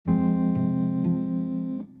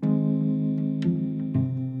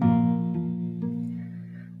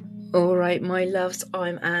All right, my loves,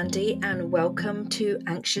 I'm Andi and welcome to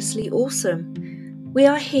Anxiously Awesome. We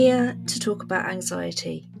are here to talk about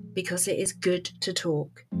anxiety because it is good to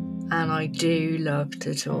talk and I do love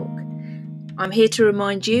to talk. I'm here to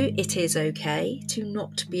remind you it is okay to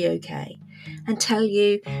not be okay and tell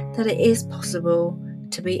you that it is possible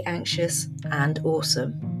to be anxious and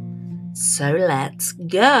awesome. So let's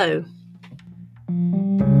go.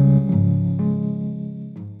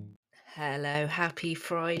 Hello, happy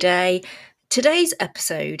Friday. Today's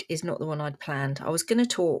episode is not the one I'd planned. I was going to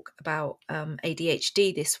talk about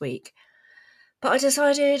ADHD this week, but I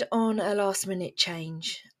decided on a last minute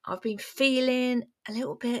change. I've been feeling a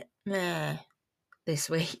little bit meh this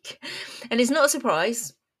week, and it's not a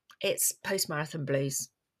surprise. It's post-marathon blues.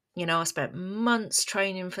 You know, I spent months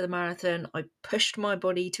training for the marathon. I pushed my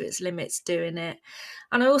body to its limits doing it.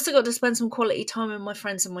 And I also got to spend some quality time with my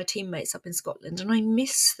friends and my teammates up in Scotland, and I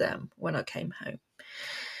miss them when I came home.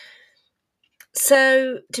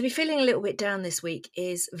 So to be feeling a little bit down this week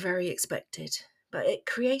is very expected, but it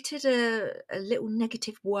created a little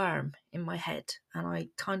negative worm in my head, and I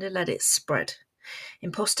kind of let it spread.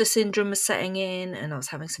 Imposter syndrome was setting in, and I was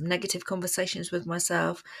having some negative conversations with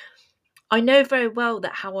myself. I know very well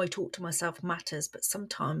that how I talk to myself matters, but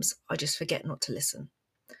sometimes I just forget not to listen.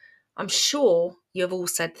 I'm sure you have all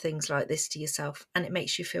said things like this to yourself, and it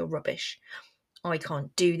makes you feel rubbish. I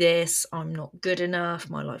can't do this. I'm not good enough.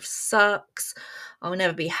 My life sucks. I'll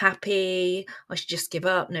never be happy. I should just give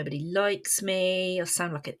up. Nobody likes me. I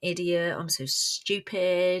sound like an idiot. I'm so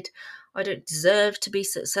stupid. I don't deserve to be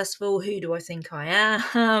successful. Who do I think I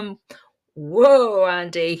am? Whoa,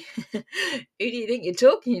 Andi. Who do you think you're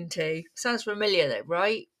talking to? Sounds familiar though,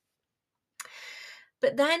 right?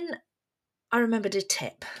 But then I remembered a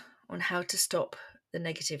tip on how to stop the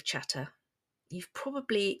negative chatter. You've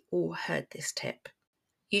probably all heard this tip.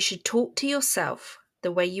 You should talk to yourself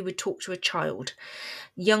the way you would talk to a child.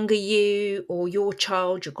 Younger you or your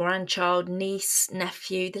child, your grandchild, niece,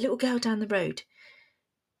 nephew, the little girl down the road.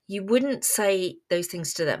 You wouldn't say those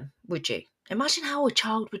things to them, would you? Imagine how a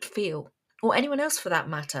child would feel, or anyone else for that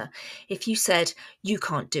matter, if you said, you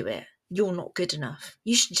can't do it, you're not good enough,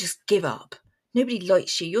 you should just give up. Nobody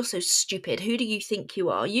likes you, you're so stupid, who do you think you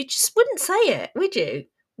are? You just wouldn't say it, would you?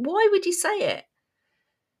 Why would you say it?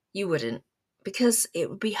 You wouldn't, because it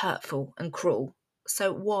would be hurtful and cruel.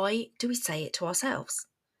 So why do we say it to ourselves?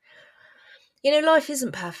 You know, life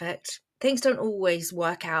isn't perfect. Things don't always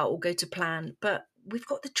work out or go to plan, but we've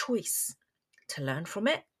got the choice to learn from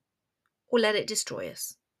it or let it destroy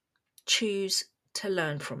us. Choose to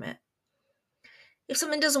learn from it. If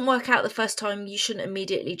something doesn't work out the first time, you shouldn't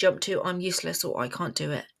immediately jump to, I'm useless or I can't do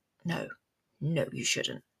it. No, you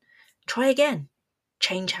shouldn't. Try again.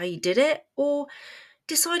 Change how you did it or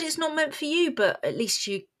decide it's not meant for you, but at least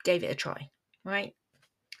you gave it a try, right?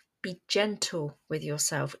 Be gentle with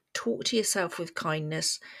yourself. Talk to yourself with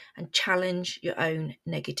kindness and challenge your own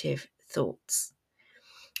negative thoughts.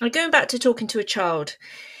 And going back to talking to a child,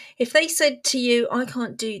 if they said to you, I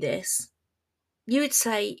can't do this, you would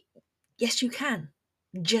say, yes, you can.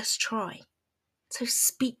 Just try. So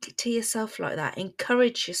speak to yourself like that.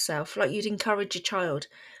 Encourage yourself like you'd encourage a child.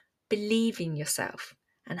 Believe in yourself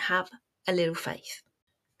and have a little faith.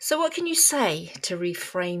 So what can you say to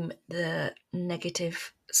reframe the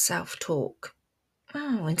negative self-talk?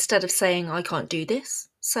 Oh, instead of saying, I can't do this,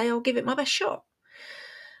 say, I'll give it my best shot.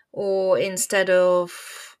 Or instead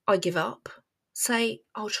of, I give up, say,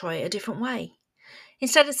 I'll try it a different way.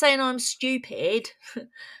 Instead of saying, I'm stupid,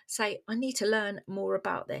 say, I need to learn more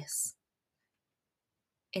about this.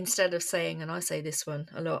 Instead of saying, and I say this one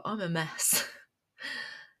a lot, I'm a mess,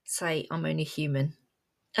 say, I'm only human.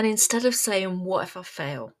 And instead of saying, what if I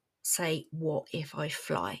fail, say, what if I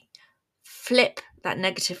fly? Flip that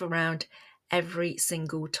negative around every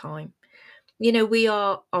single time. You know, we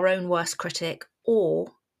are our own worst critic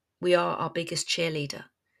or we are our biggest cheerleader.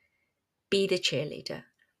 Be the cheerleader.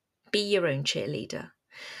 Be your own cheerleader.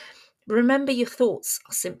 Remember, your thoughts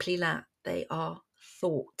are simply that. They are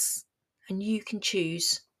thoughts. And you can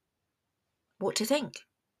choose what to think.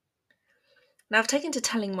 Now, I've taken to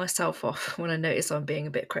telling myself off when I notice I'm being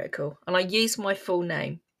a bit critical. And I use my full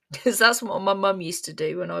name because that's what my mum used to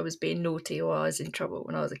do when I was being naughty or I was in trouble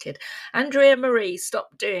when I was a kid. Andrea Marie,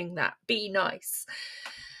 stop doing that. Be nice.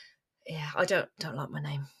 Yeah, I don't like my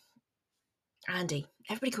name. Andi.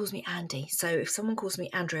 Everybody calls me Andi. So if someone calls me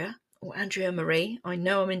Andrea or Andrea Marie, I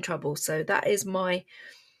know I'm in trouble. So that is my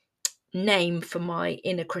name for my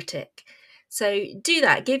inner critic. So do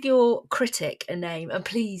that. Give your critic a name and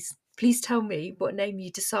please tell me what name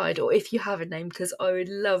you decide or if you have a name because I would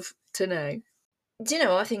love to know. Do you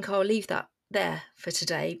know, I think I'll leave that there for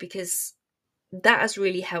today because that has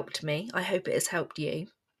really helped me. I hope it has helped you.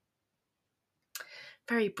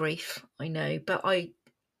 Very brief, I know, but I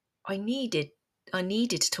needed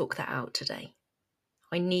to talk that out today.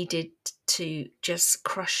 I needed to just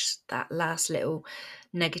crush that last little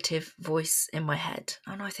negative voice in my head,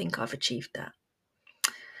 and I think I've achieved that.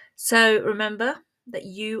 So remember that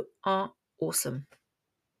you are awesome.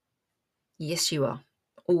 Yes, you are.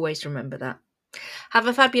 Always remember that. Have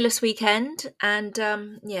a fabulous weekend, and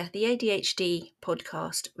the ADHD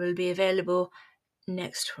podcast will be available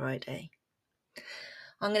next Friday.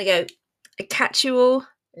 I'm going to go catch you all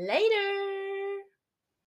later.